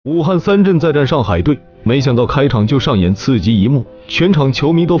武汉三镇再战上海队，没想到开场就上演刺激一幕，全场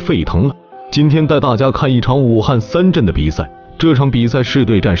球迷都沸腾了。今天带大家看一场武汉三镇的比赛，这场比赛是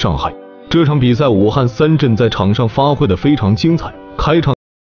对战上海。这场比赛武汉三镇在场上发挥的非常精彩，开场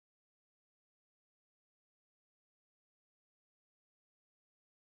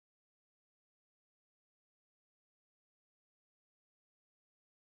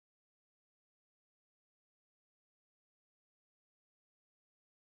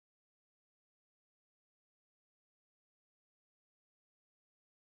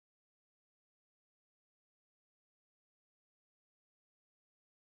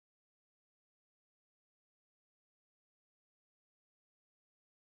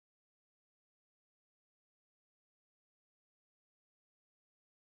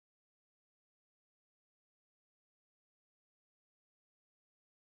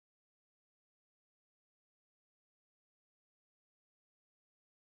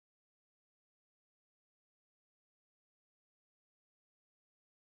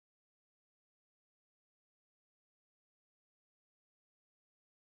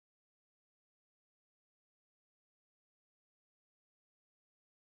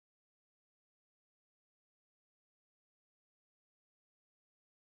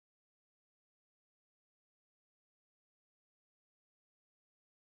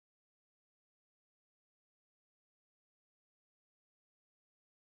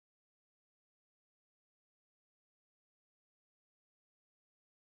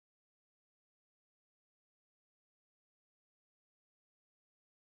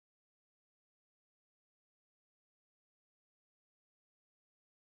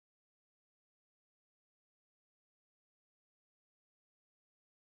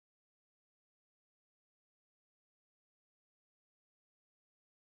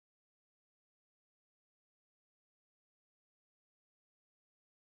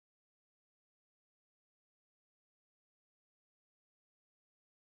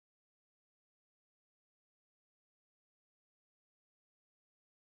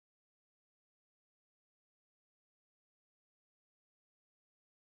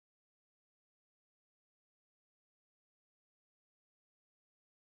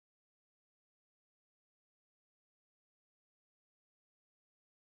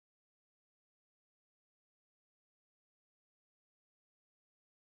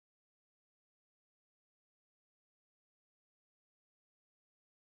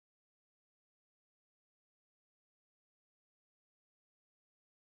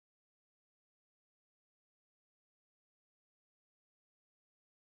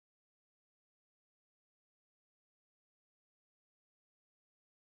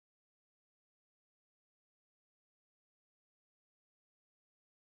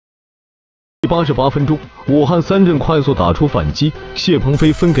88分钟，武汉三镇快速打出反击，谢鹏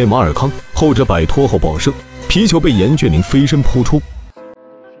飞分给马尔康，后者摆脱后爆射，皮球被严俊凌飞身扑出。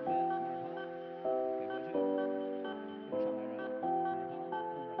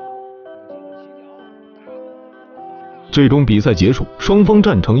最终比赛结束，双方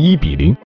战成1比0。